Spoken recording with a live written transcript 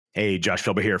Hey, Josh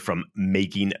Philbin here from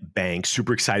Making Bank.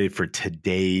 Super excited for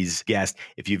today's guest.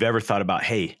 If you've ever thought about,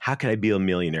 hey, how can I be a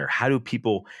millionaire? How do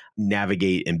people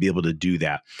navigate and be able to do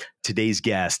that? Today's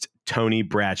guest, Tony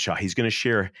Bradshaw, he's going to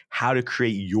share how to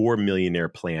create your millionaire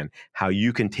plan, how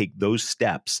you can take those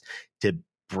steps to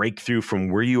break through from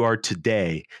where you are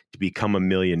today to become a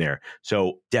millionaire.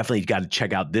 So definitely got to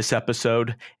check out this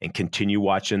episode and continue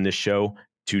watching this show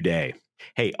today.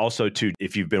 Hey, also too,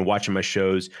 if you've been watching my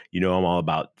shows, you know I'm all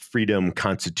about freedom,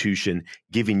 constitution,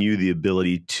 giving you the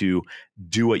ability to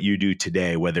do what you do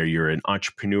today, whether you're an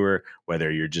entrepreneur, whether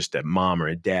you're just a mom or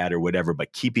a dad or whatever,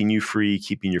 but keeping you free,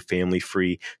 keeping your family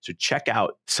free. So check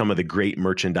out some of the great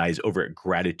merchandise over at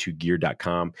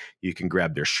gratitudegear.com. You can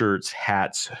grab their shirts,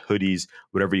 hats, hoodies,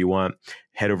 whatever you want.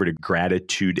 Head over to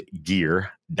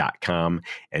gratitudegear.com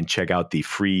and check out the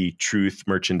free truth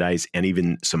merchandise and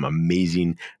even some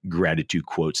amazing gratitude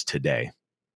quotes today.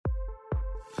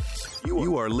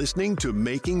 You are listening to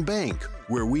Making Bank,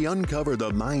 where we uncover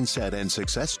the mindset and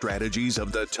success strategies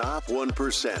of the top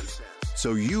 1%,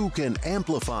 so you can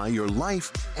amplify your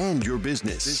life and your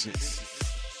business.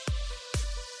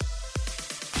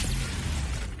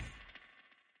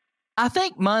 I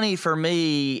think money for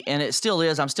me, and it still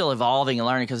is, I'm still evolving and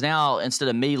learning, because now instead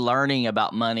of me learning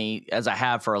about money as I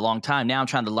have for a long time, now I'm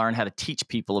trying to learn how to teach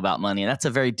people about money. And that's a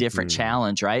very different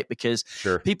challenge, right? Because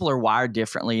people are wired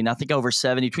differently. And I think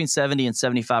between 70 and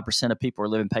 75% of people are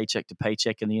living paycheck to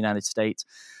paycheck in the United States.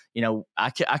 You know,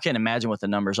 I can't imagine what the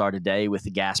numbers are today with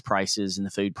the gas prices and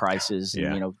the food prices.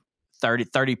 And,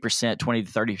 30%, 20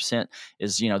 to 30%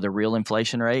 is, the real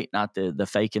inflation rate, not the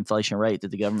fake inflation rate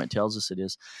that the government tells us it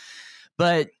is.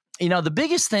 But, the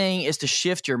biggest thing is to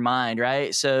shift your mind,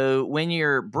 right? So when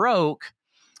you're broke,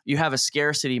 you have a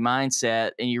scarcity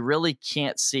mindset and you really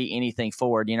can't see anything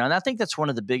forward, and I think that's one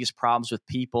of the biggest problems with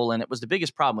people. And it was the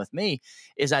biggest problem with me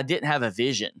is I didn't have a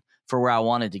vision for where I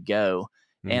wanted to go.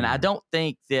 And I don't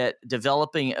think that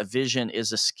developing a vision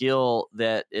is a skill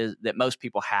that most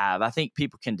people have. I think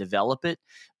people can develop it,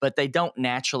 but they don't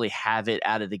naturally have it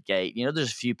out of the gate.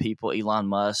 There's a few people, Elon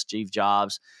Musk, Steve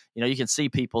Jobs, you can see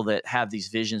people that have these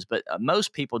visions, but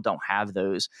most people don't have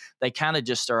those. They kind of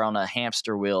just are on a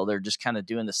hamster wheel. They're just kind of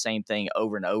doing the same thing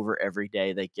over and over every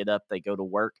day. They get up, they go to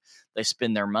work, they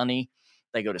spend their money,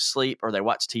 they go to sleep, or they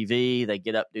watch TV, they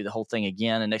get up, do the whole thing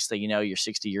again. And next thing you know, you're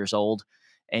 60 years old.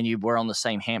 And you were on the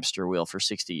same hamster wheel for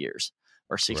 60 years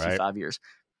or 65 years.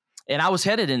 And I was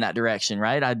headed in that direction,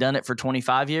 right? I'd done it for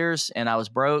 25 years and I was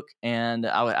broke, and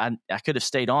I could have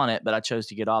stayed on it, but I chose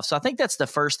to get off. So I think that's the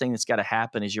first thing that's got to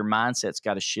happen is your mindset's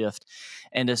got to shift.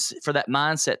 And for that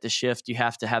mindset to shift, you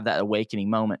have to have that awakening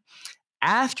moment.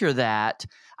 After that,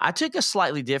 I took a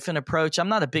slightly different approach. I'm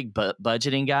not a big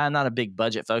budgeting guy. I'm not a big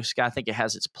budget focused guy. I think it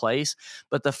has its place.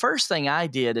 But the first thing I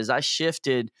did is I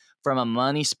shifted from a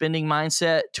money spending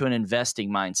mindset to an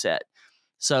investing mindset.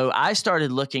 So I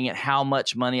started looking at how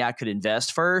much money I could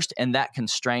invest first, and that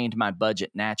constrained my budget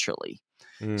naturally.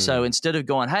 So instead of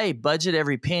going, hey, budget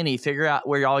every penny, figure out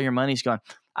where all your money's going,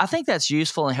 I think that's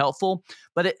useful and helpful,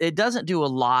 but it doesn't do a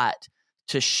lot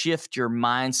to shift your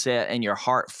mindset and your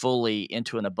heart fully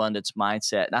into an abundance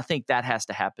mindset. And I think that has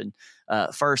to happen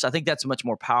first. I think that's much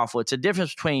more powerful. It's a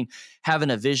difference between having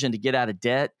a vision to get out of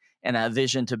debt and a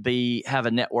vision to have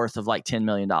a net worth of like $10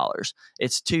 million.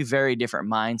 It's two very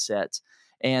different mindsets.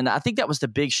 And I think that was the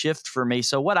big shift for me.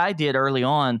 So what I did early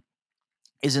on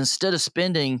is instead of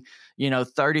spending,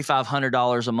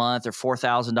 $3,500 a month or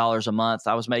 $4,000 a month,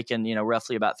 I was making,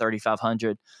 roughly about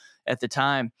 $3,500 at the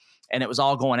time. And it was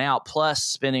all going out plus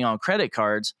spending on credit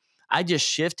cards. I just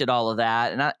shifted all of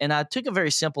that. And I took a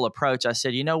very simple approach. I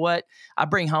said, you know what? I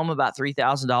bring home about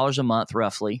 $3,000 a month,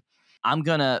 roughly. I'm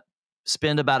going to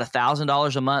spend about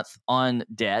 $1,000 a month on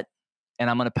debt, and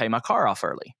I'm going to pay my car off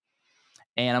early,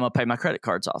 and I'm going to pay my credit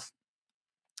cards off,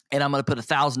 and I'm going to put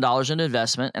 $1,000 in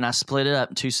investment, and I split it up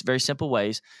in two very simple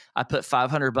ways. I put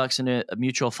 $500 into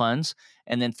mutual funds,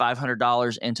 and then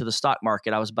 $500 into the stock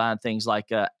market. I was buying things like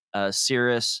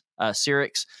Cirrus,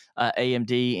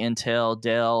 AMD, Intel,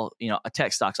 Dell,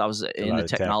 tech stocks. I was in the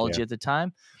technology at the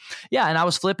time. Yeah. And I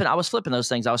was flipping those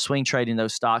things. I was swing trading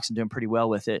those stocks and doing pretty well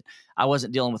with it. I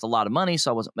wasn't dealing with a lot of money,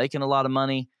 so I wasn't making a lot of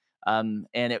money. And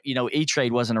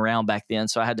E-Trade wasn't around back then.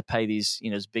 So I had to pay these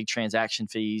big transaction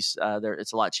fees.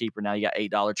 It's a lot cheaper now. You got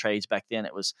 $8 trades. Back then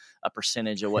it was a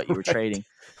percentage of what you were trading.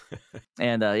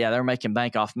 And they were making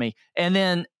bank off me. And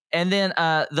then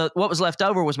what was left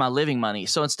over was my living money.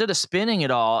 So instead of spending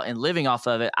it all and living off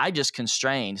of it, I just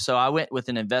constrained. So I went with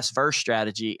an invest first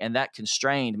strategy, and that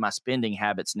constrained my spending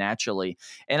habits naturally.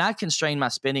 And I constrained my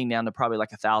spending down to probably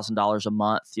like $1,000 a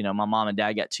month. My mom and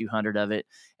dad got 200 of it,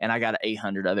 and I got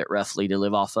 800 of it roughly to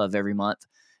live off of every month.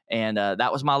 And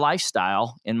that was my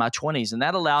lifestyle in my 20s. And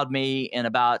that allowed me in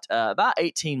about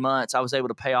 18 months, I was able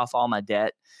to pay off all my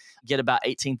debt, get about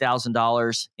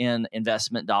 $18,000 in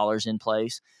investment dollars in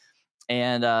place,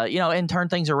 and and turn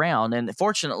things around. And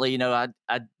fortunately,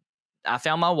 I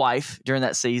found my wife during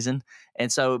that season.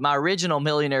 And so my original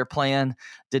millionaire plan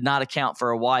did not account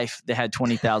for a wife that had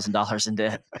 $20,000 in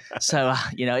debt. So,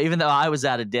 even though I was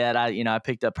out of debt, I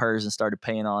picked up hers and started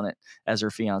paying on it as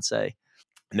her fiance.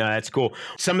 No, that's cool.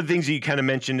 Some of the things that you kind of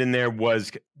mentioned in there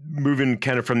was moving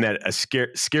kind of from that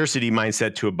scarcity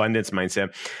mindset to abundance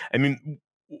mindset. I mean,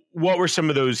 what were some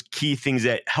of those key things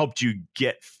that helped you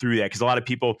get through that? Because a lot of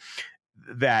people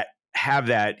that have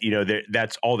that,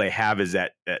 that's all they have is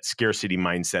that scarcity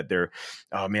mindset. They're,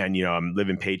 oh man, I'm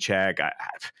living paycheck.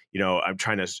 I'm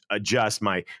trying to adjust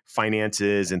my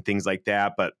finances and things like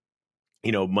that. But,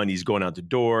 money's going out the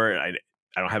door.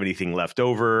 I don't have anything left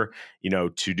over, to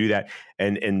do that.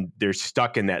 And they're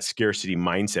stuck in that scarcity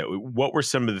mindset. What were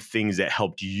some of the things that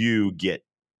helped you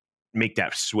make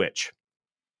that switch?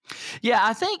 Yeah,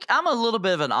 I think I'm a little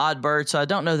bit of an odd bird, so I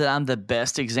don't know that I'm the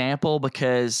best example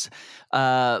because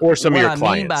or some of your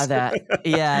clients. Mean by that,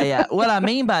 yeah. What I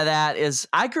mean by that is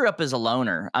I grew up as a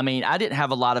loner. I mean, I didn't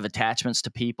have a lot of attachments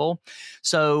to people.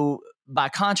 So by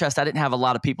contrast, I didn't have a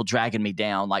lot of people dragging me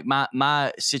down. Like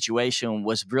my situation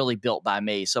was really built by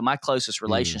me. So my closest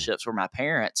relationships were my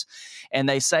parents. And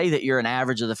they say that you're an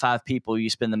average of the 5 people you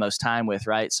spend the most time with,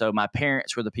 right? So my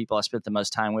parents were the people I spent the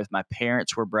most time with. My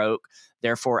parents were broke.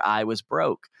 Therefore, I was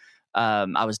broke.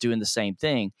 I was doing the same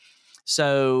thing.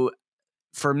 So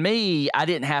for me, I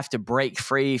didn't have to break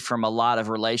free from a lot of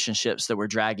relationships that were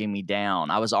dragging me down.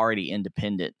 I was already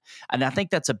independent. And I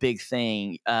think that's a big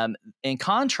thing. In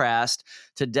contrast,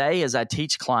 today, as I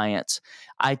teach clients,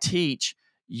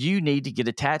 you need to get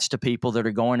attached to people that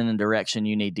are going in the direction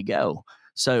you need to go.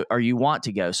 So, or you want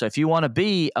to go. So if you want to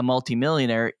be a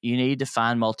multimillionaire, you need to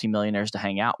find multimillionaires to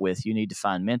hang out with. You need to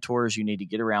find mentors. You need to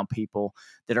get around people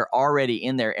that are already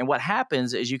in there. And what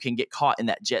happens is you can get caught in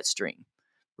that jet stream.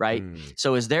 Right.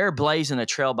 So as they're blazing a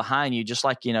trail behind you, just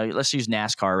like, let's use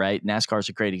NASCAR, right? NASCAR is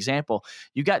a great example.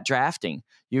 You got drafting.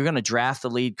 You're going to draft the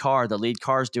lead car. The lead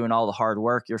car is doing all the hard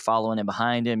work. You're following in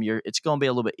behind him. It's going to be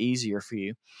a little bit easier for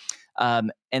you.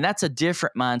 And that's a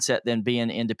different mindset than being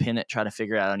independent, trying to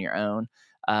figure it out on your own.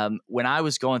 When I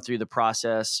was going through the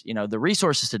process, the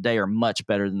resources today are much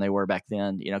better than they were back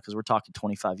then, because we're talking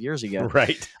 25 years ago.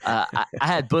 Right. I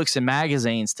had books and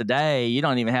magazines. Today, you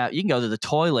don't even you can go to the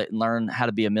toilet and learn how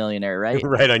to be a millionaire, right?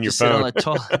 Right on your phone.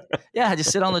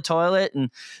 Just sit on the toilet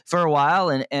and for a while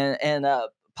and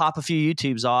pop a few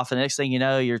YouTubes off. And the next thing you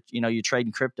know, you're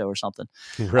trading crypto or something.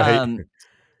 Right.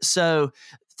 So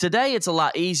today it's a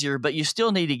lot easier, but you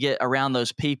still need to get around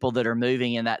those people that are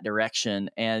moving in that direction.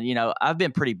 And, I've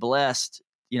been pretty blessed,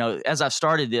 as I've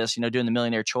started this, doing the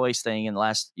millionaire choice thing in the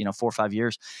last, 4 or 5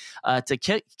 years,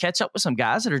 to catch up with some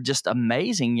guys that are just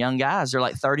amazing young guys. They're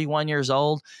like 31 years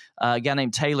old. A guy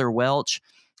named Taylor Welch,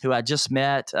 who I just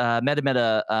met him at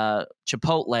a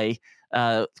Chipotle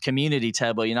community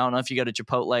table. I don't know if you go to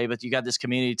Chipotle, but you got this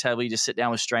community table. You just sit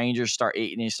down with strangers, start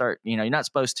eating, and you start, you're not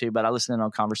supposed to, but I listen in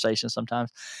on conversations sometimes.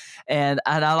 And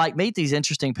I meet these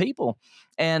interesting people.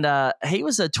 And he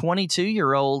was a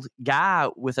 22-year-old guy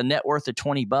with a net worth of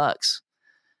 $20.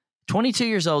 22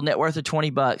 years old, net worth of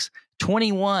 $20.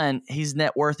 21, his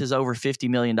net worth is over $50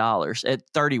 million. At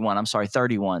 31.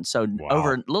 So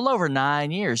wow. a little over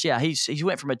 9 years. Yeah, he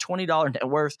went from a $20 net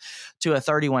worth to a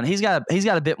 31. He's got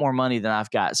a bit more money than I've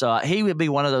got. So he would be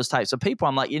one of those types of people.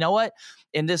 I'm like, you know what?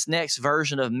 In this next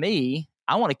version of me,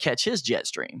 I want to catch his jet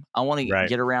stream. I want to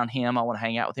get around him. I want to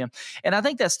hang out with him. And I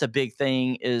think that's the big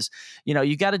thing is,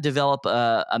 you got to develop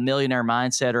a millionaire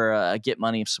mindset or a get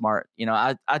money smart.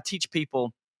 I teach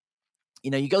people,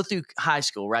 you go through high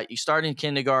school, right? You start in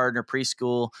kindergarten or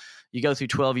preschool, you go through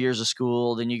 12 years of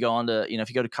school, then you go on to, if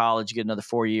you go to college, you get another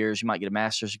 4 years, you might get a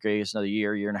master's degree, it's another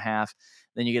year and a half,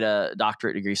 then you get a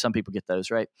doctorate degree. Some people get those,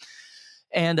 right?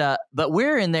 And, but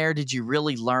where in there did you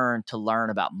really learn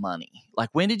about money? Like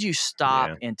when did you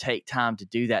stop and take time to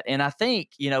do that? And I think,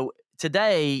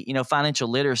 today, financial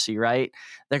literacy, right?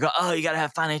 They go, oh, you got to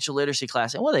have financial literacy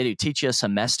class. And what do they do? Teach you a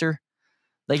semester?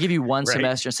 They give you one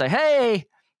semester and say, hey,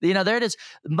 there it is.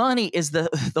 Money is the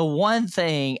one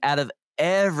thing out of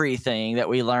everything that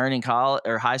we learn in college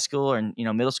or high school or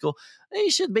middle school. You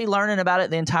should be learning about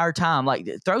it the entire time. Like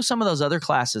throw some of those other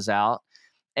classes out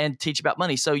and teach about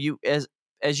money. So you,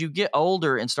 as you get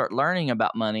older and start learning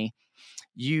about money,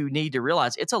 you need to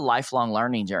realize it's a lifelong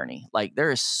learning journey. Like there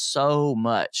is so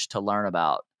much to learn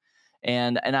about.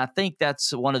 And I think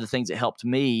that's one of the things that helped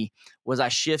me was I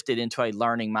shifted into a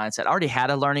learning mindset. I already had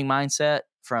a learning mindset.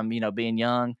 from, being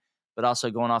young, but also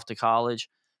going off to college.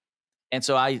 And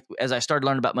so as I started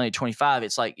learning about money at 25,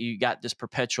 it's like you got this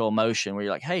perpetual motion where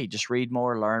you're like, hey, just read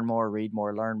more, learn more, read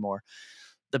more, learn more.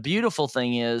 The beautiful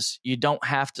thing is you don't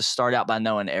have to start out by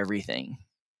knowing everything.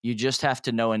 You just have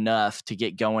to know enough to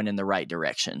get going in the right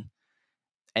direction.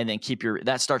 And then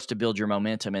that starts to build your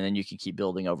momentum, and then you can keep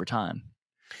building over time.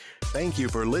 Thank you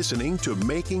for listening to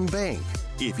Making Bank.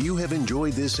 If you have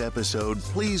enjoyed this episode,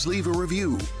 please leave a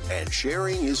review, and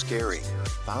sharing is caring.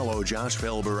 Follow Josh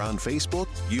Felber on Facebook,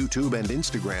 YouTube, and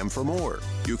Instagram for more.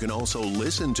 You can also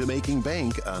listen to Making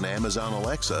Bank on Amazon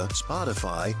Alexa,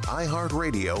 Spotify,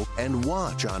 iHeartRadio, and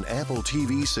watch on Apple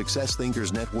TV, Success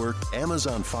Thinkers Network,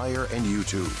 Amazon Fire, and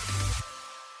YouTube.